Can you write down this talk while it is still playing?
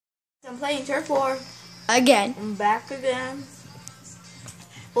I'm playing Turf War. Again. I'm back again.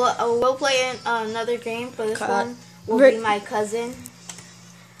 Well, we'll play another game, but this one will be my cousin.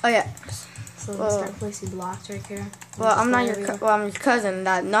 Oh yeah. So let's start placing blocks right here. Well, I'm not your I'm your cousin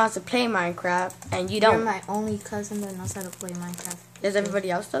that knows how to play Minecraft, and you don't. You're my only cousin that knows how to play Minecraft. Does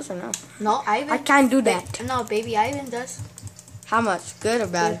everybody else does or no? No, Ivan. I can't do that. No, baby Ivan does. How much? Good or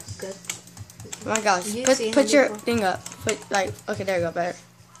bad? Good. Oh my gosh. Put your thing up. Okay, there you go, better.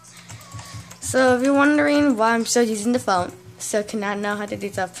 So if you're wondering why I'm still using the phone, still cannot know how to do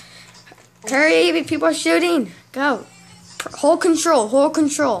stuff. Hurry, people are shooting. Go. Hold control. Hold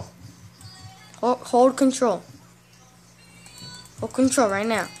control. Hold control. Hold control right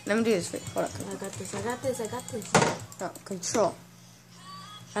now. Let me do this. Wait, hold up. I got this. I got this. I got this. No, control.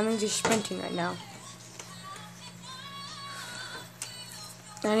 I'm just sprinting right now.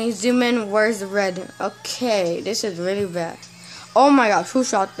 I need to zoom in. Where's the red? Okay, this is really bad. Oh my gosh, who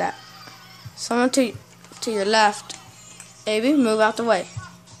shot that? Someone to your left. Baby, move out the way.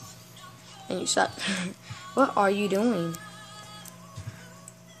 And you suck. What are you doing?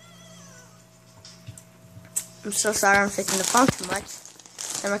 I'm so sorry I'm taking the phone too much.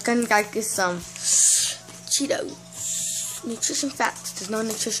 And I couldn't get some Cheetos. Nutrition facts. There's no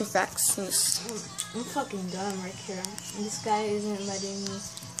nutrition facts in this. I'm fucking dumb right here. This guy isn't letting me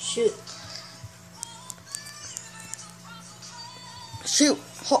shoot. Shoot.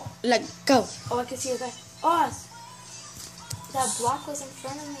 Let go. Oh, I can see a guy. Oh, that block was in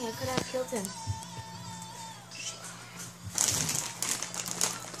front of me. I could have killed him.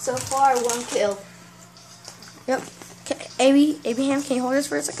 So far, 1 kill. Yep. Abraham, can you hold this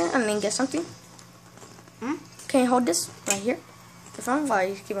for a second and then get something? Can you hold this right here? The phone while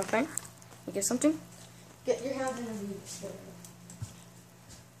you keep on playing? You get something? Get your hands in the video.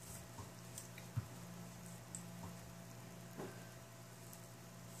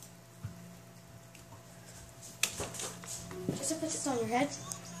 Just to put this on your head.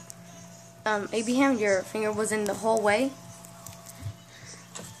 Abraham, your finger was in the whole way.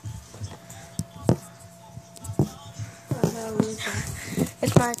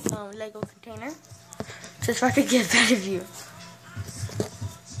 It's my Lego container. Just so I could get a better view.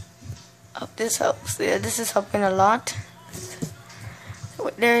 Oh, this helps. Yeah, this is helping a lot.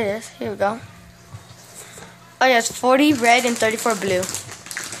 There it is. Here we go. Oh yeah, it's 40 red and 34 blue.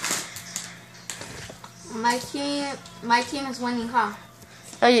 My team is winning, huh?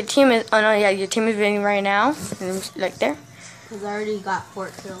 Oh, your team is. Oh no, yeah, your team is winning right now. Like there. Cause I already got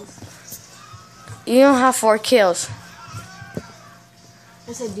 4 kills. You don't have 4 kills.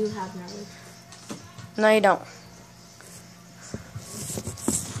 Yes, I do have now. No, you don't.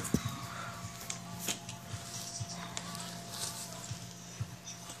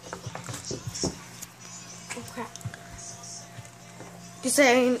 Oh crap! You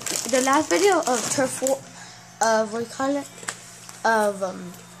say the last video of Turf War, what do you call it?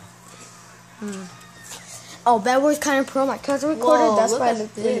 Oh, Bad Wars kind of pro. My cousin recorded. Whoa, that's why it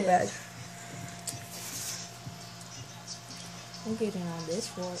looked really bad. I'm getting on this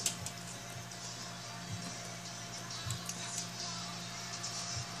for it.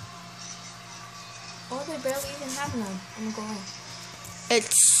 Oh, they barely even have none. I'm going.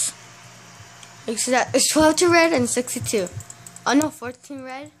 It's 12 to red and 62. Oh no, 14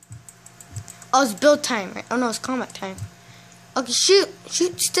 red. Oh, it's build time, right? Oh no, it's combat time. Okay, shoot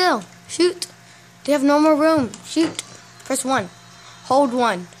still, shoot. They have no more room. Shoot. Press 1. Hold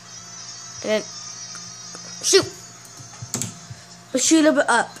 1. And then shoot. But shoot a little bit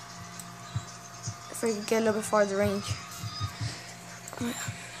up. If I can get a little bit farther range.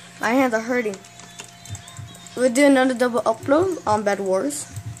 My hands are hurting. We'll do another double upload on Bed Wars.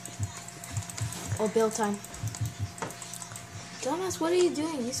 Oh, build time. Dumbass, what are you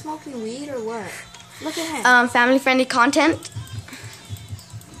doing? You smoking weed or what? Look at him. Family friendly content.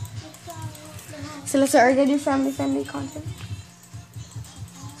 So let's start to do family friendly content.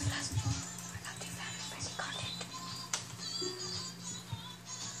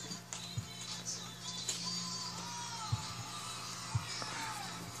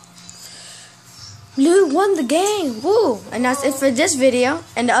 Blue won the game. Woo! And that's it for this video.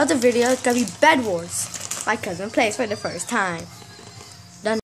 And the other video is gonna be Bed Wars. My cousin plays for the first time.